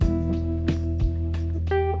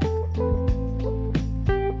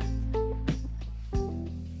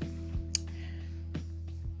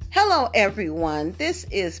Hello, everyone. This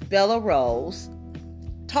is Bella Rose,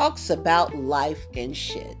 talks about life and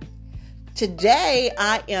shit. Today,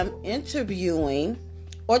 I am interviewing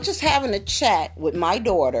or just having a chat with my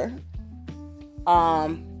daughter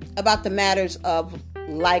about the matters of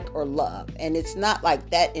like or love. And it's not like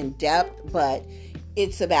that in depth, but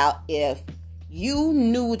it's about if you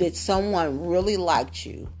knew that someone really liked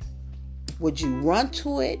you, would you run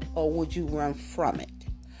to it or would you run from it?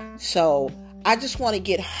 So I just want to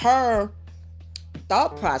get her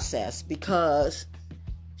thought process because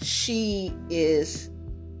she is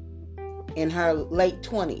in her late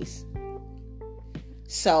 20s.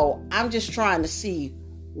 So I'm just trying to see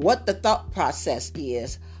what the thought process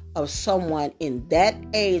is of someone in that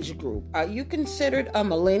age group. Are you considered a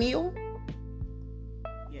millennial?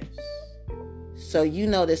 Yes. So you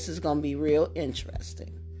know this is going to be real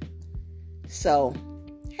interesting. So,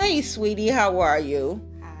 hey, sweetie, how are you?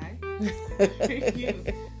 Hi.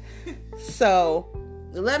 So,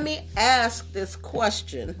 let me ask this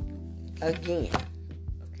question again.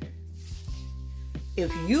 Okay.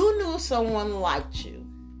 If you knew someone liked you,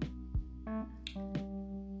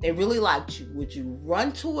 they really liked you, would you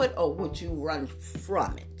run to it or would you run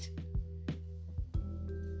from it?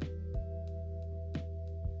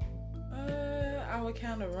 I would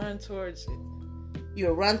kind of run towards it. You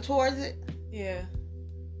would run towards it? Yeah,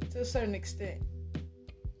 to a certain extent.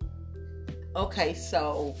 Okay,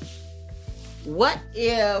 so what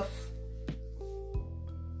if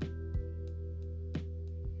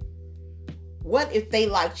they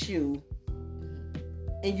liked you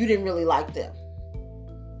and you didn't really like them?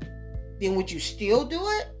 Then would you still do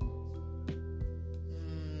it?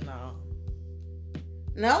 No.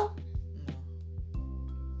 No? No.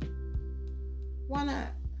 Why not?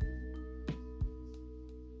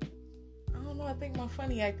 I don't know. I think my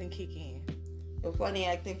funny acting kick in. Your funny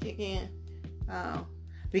acting kick in? Oh.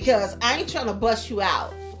 Because I ain't trying to bust you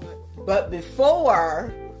out. What? But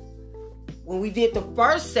before, when we did the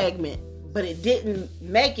first segment, but it didn't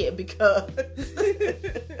make it because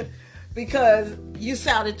because you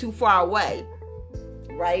sounded too far away,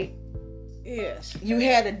 right? Yes. You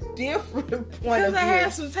had a different point of view. Because I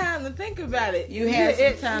had some time to think about it. You had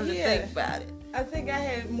some time to think about it. I think I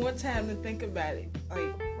had more time to think about it.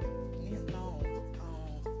 Like,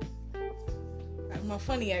 my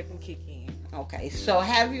funny acting kick in. Okay, so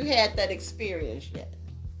have you had that experience yet?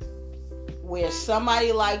 Where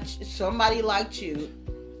somebody liked you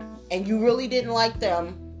and you really didn't like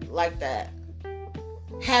them like that?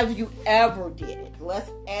 Have you ever did it?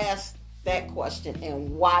 Let's ask that question.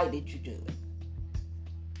 And why did you do it?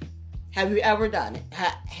 Have you ever done it?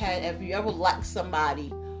 Have you ever liked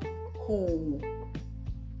somebody who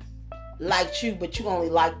liked you, but you only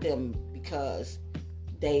liked them because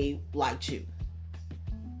they liked you?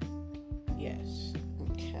 Yes.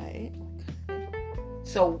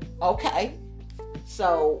 Okay.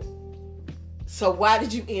 So why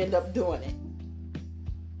did you end up doing it?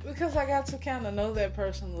 Because I got to kind of know that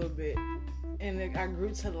person a little bit, and I grew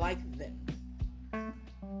to like them,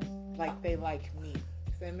 like they like me.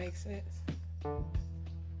 If that makes sense.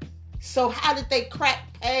 So how did they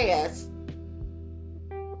crack past?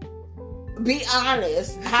 Be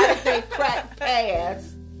honest. How did they crack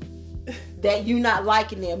past that you not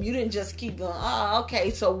liking them? You didn't just keep going, oh, okay.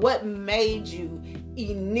 So what made you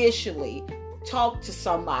initially talk to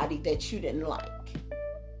somebody that you didn't like?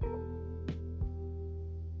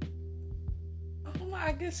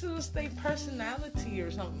 I guess it was their personality or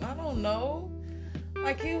something. I don't know.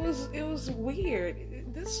 Like it was weird.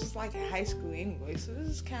 This was like in high school anyway, so this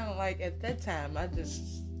is kind of like at that time.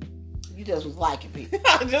 You just was liking people.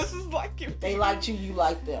 I just was liking people. They liked you, you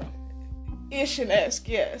liked them. Ish and esque,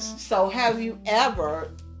 yes. So have you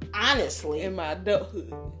ever, honestly, in my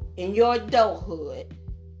adulthood, in your adulthood,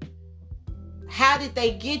 how did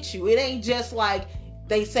they get you? It ain't just like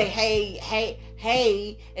they say,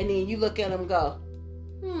 hey, and then you look at them and go,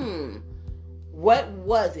 what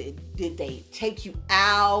was it? Did they take you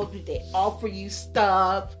out? Did they offer you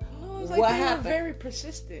stuff? No, it was like what they happened? were very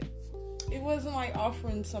persistent. It wasn't like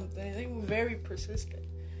offering something. They were very persistent.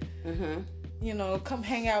 Mm-hmm. You know, come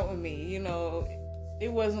hang out with me. You know,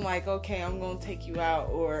 it wasn't like, okay, I'm going to take you out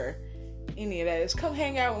or any of that. It's come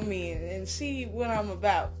hang out with me and see what I'm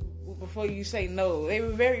about before you say no. They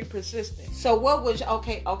were very persistent. So what was,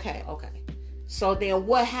 okay. So then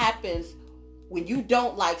what happens when you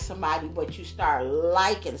don't like somebody, but you start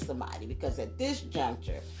liking somebody? Because at this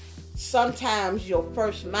juncture, sometimes your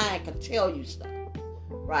first mind can tell you stuff,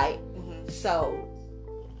 right? Mm-hmm. So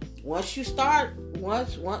once you start,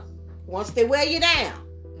 once they wear you down,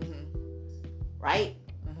 mm-hmm. right?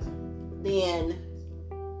 Mm-hmm. Then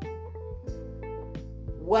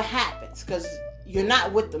what happens? Because you're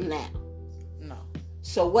not with them now. No.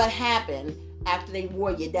 So what happened after they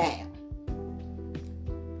wore you down?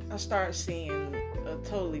 I started seeing a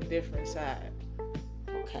totally different side.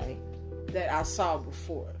 Okay. That I saw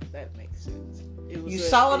before, if that makes sense. You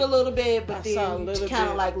saw it a little bit, but then you kind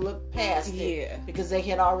of like looked past it. Yeah. Because they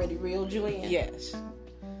had already reeled you in? Yes.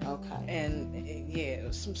 Okay. And yeah,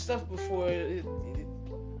 some stuff before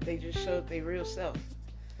they just showed their real self.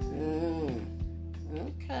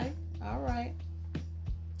 Okay. All right.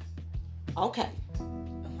 Okay.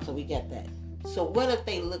 So we get that. So what if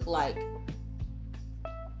they look like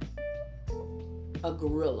a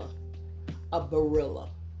gorilla? A barilla?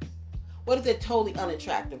 What if they're totally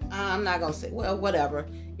unattractive? I'm not going to say, well, whatever.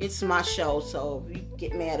 It's my show, so if you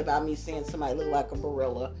get mad about me saying somebody look like a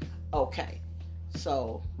gorilla, okay.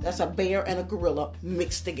 So that's a bear and a gorilla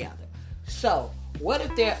mixed together. So what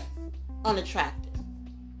if they're unattractive?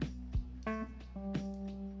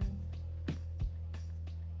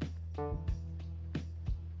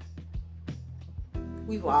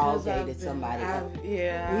 We've all dated somebody.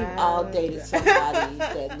 We've all dated somebody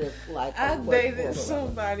that looked like a gorilla. I dated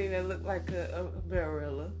somebody that looked like a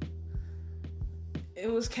gorilla.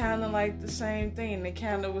 It was kind of like the same thing. They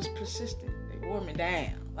kind of was persistent. They wore me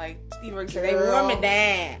down. Like Steve Irwin said, they wore me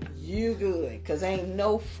down. You good, because ain't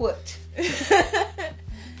no foot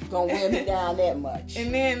gonna wear me down that much.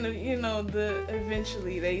 And then,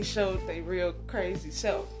 eventually they showed their real crazy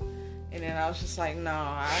self. And then I was just like, no,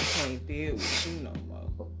 I can't deal with you no more.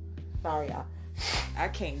 Sorry, y'all. I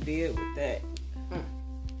can't deal with that.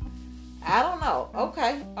 I don't know.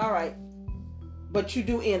 Okay. All right. But you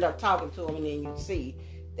do end up talking to them, and then you see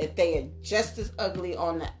that they are just as ugly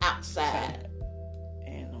on the outside.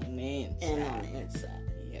 And on the inside.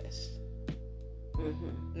 Yes.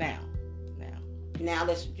 Mm-hmm. Now,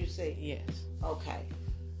 that's what you say? Yes. Okay.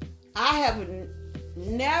 I have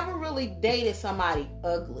never really dated somebody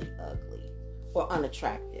ugly, or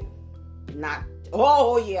unattractive.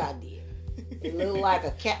 Oh, yeah, I did. It looked like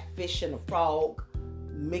a catfish and a frog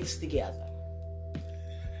mixed together.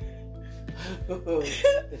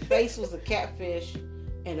 The face was a catfish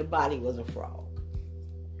and the body was a frog.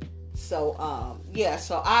 So,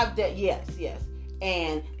 yes.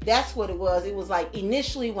 And that's what it was. It was like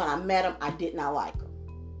initially when I met them, I did not like them.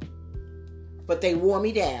 But they wore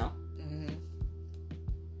me down. Mm-hmm.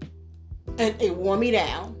 And they wore me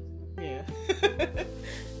down. Yeah.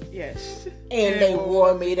 Yes. And they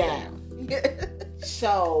wore me down.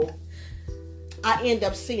 So I end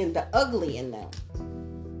up seeing the ugly in them.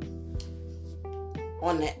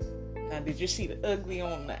 On that. Now, did you see the ugly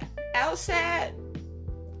on the outside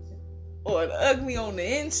or the ugly on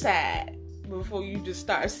the inside before you just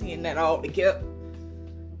start seeing that all together?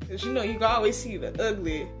 Because you can always see the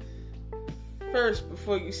ugly first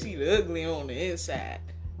before you see the ugly on the inside.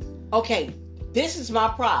 Okay, this is my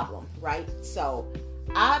problem, right? So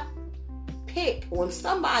I pick when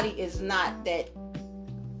somebody is not that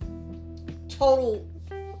total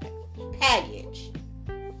package,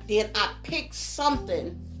 then I pick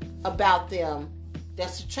something about them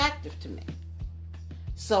that's attractive to me.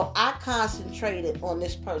 So I concentrated on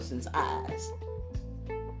this person's eyes.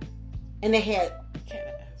 And they had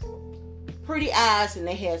pretty eyes and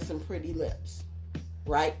they had some pretty lips,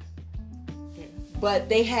 right? Yeah. But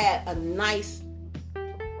they had a nice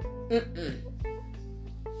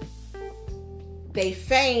they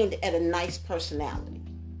feigned at a nice personality.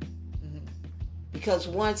 Mm-hmm. Because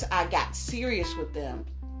once I got serious with them,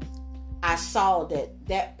 I saw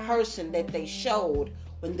that person that they showed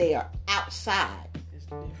when they are outside, it's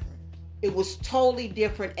different. It was totally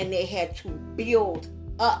different, and they had to build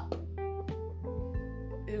up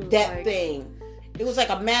that thing. It was like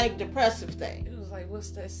a manic depressive thing. It was like,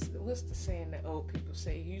 what's the saying that old people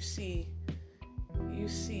say? You see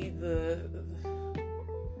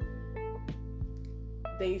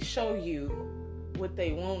they show you what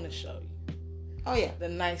they want to show you. Oh yeah, the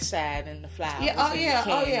nice side and the flowers. Yeah, and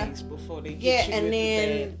the candies before they get you. And with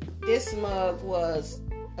then this mug was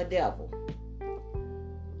a devil.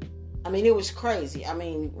 I mean, it was crazy. I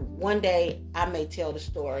mean, one day I may tell the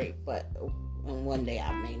story, but one day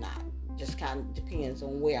I may not. Just kind of depends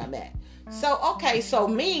on where I'm at. So, okay, so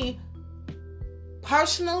me,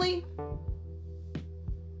 personally,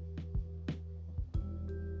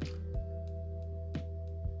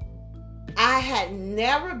 I had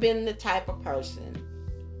never been the type of person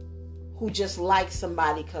who just liked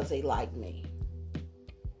somebody because they like me.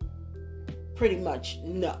 Pretty much,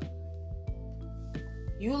 no.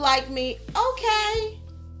 You like me? Okay.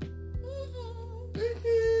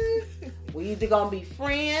 We either gonna be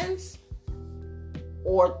friends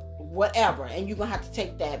or whatever, and you're gonna have to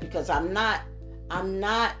take that because I'm not I'm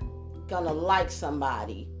not gonna like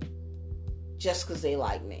somebody just because they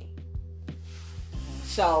like me.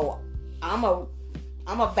 So I'm a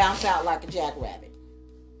bounce out like a jackrabbit.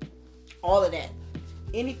 All of that.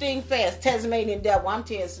 Anything fast, Tasmanian devil, I'm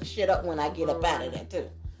tearing some shit up when I get up out of there too.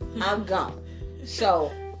 I'm gone.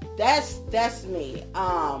 So that's me.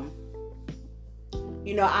 I'm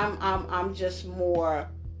just more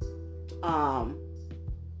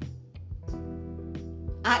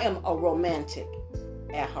I am a romantic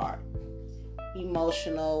at heart.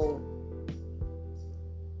 Emotional,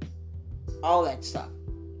 all that stuff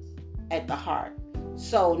at the heart.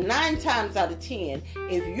 So 9 times out of 10,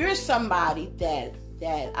 if you're somebody that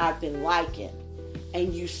I've been liking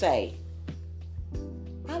and you say,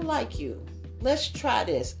 I like you, let's try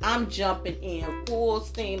this, I'm jumping in full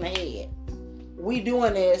steam ahead. We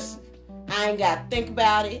doing this. I ain't got to think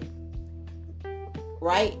about it.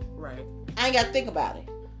 Right? Right. I ain't got to think about it.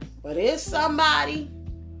 But it's somebody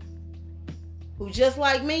who just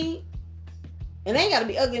like me, and they ain't got to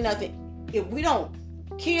be ugly or nothing. If we don't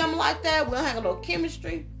chem like that, we don't have no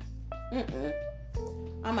chemistry,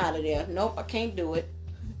 I'm out of there. Nope, I can't do it.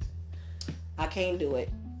 I can't do it.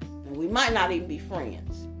 And we might not even be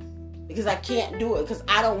friends. Because I can't do it. Because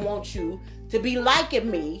I don't want you to be liking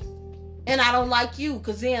me, and I don't like you.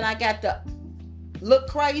 Because then I got to look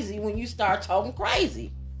crazy when you start talking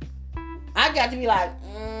crazy. I got to be like,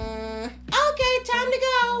 okay, time to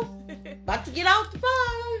go. About to get off the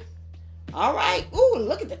phone. All right. Ooh,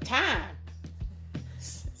 look at the time.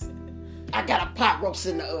 I got a pot roast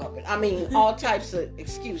in the oven. I mean, all types of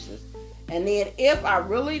excuses. And then if I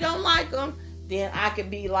really don't like them, then I could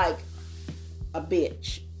be like a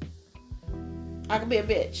bitch. I could be a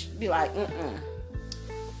bitch. Be like,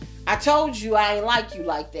 I told you I ain't like you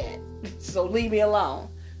like that. So leave me alone.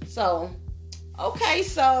 So, okay,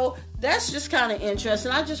 so that's just kind of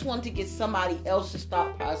interesting. I just wanted to get somebody else's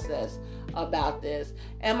thought process about this.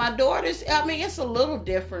 And my daughter's, I mean, it's a little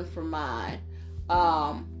different from mine.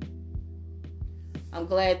 I'm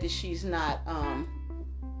glad that she's not a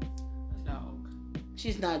dog.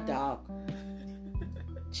 She's not dog.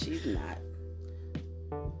 She's not.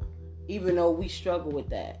 Even though we struggle with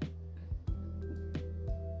that.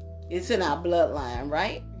 It's in our bloodline,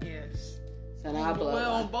 right? Yes. It's in our bloodline.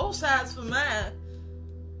 Well, on both sides for mine.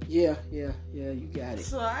 Yeah, you got it.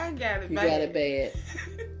 So I got it you bad. You got it bad.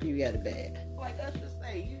 You got it bad. Like I should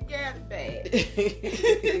say, you got it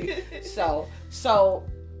bad. So,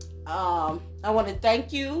 I want to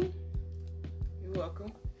thank you. You're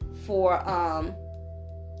welcome. For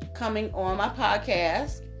coming on my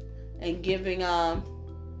podcast and giving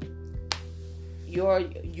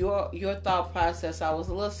your thought process. I was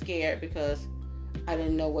a little scared because I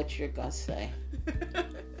didn't know what you're gonna say.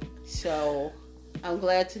 So I'm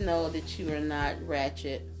glad to know that you are not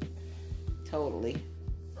ratchet. Totally.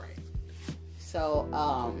 Right. So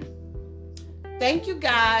thank you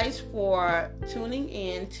guys for tuning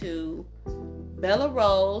in to Bella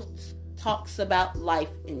Rose Talks About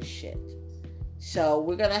Life and Shit. So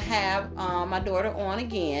we're gonna have my daughter on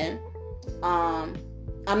again.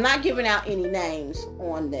 I'm not giving out any names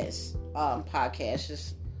on this podcast,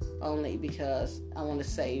 just only because I want to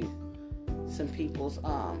save some people's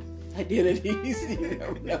identities. You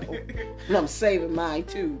never know. And I'm saving mine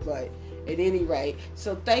too, but at any rate.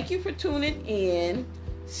 So thank you for tuning in.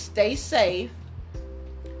 Stay safe.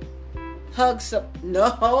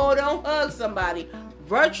 No, don't hug somebody.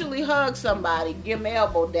 Virtually hug somebody. Give them an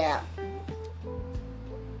elbow dap.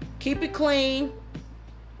 Keep it clean.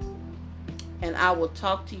 And I will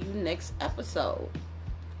talk to you next episode.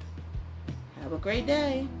 Have a great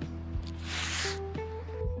day.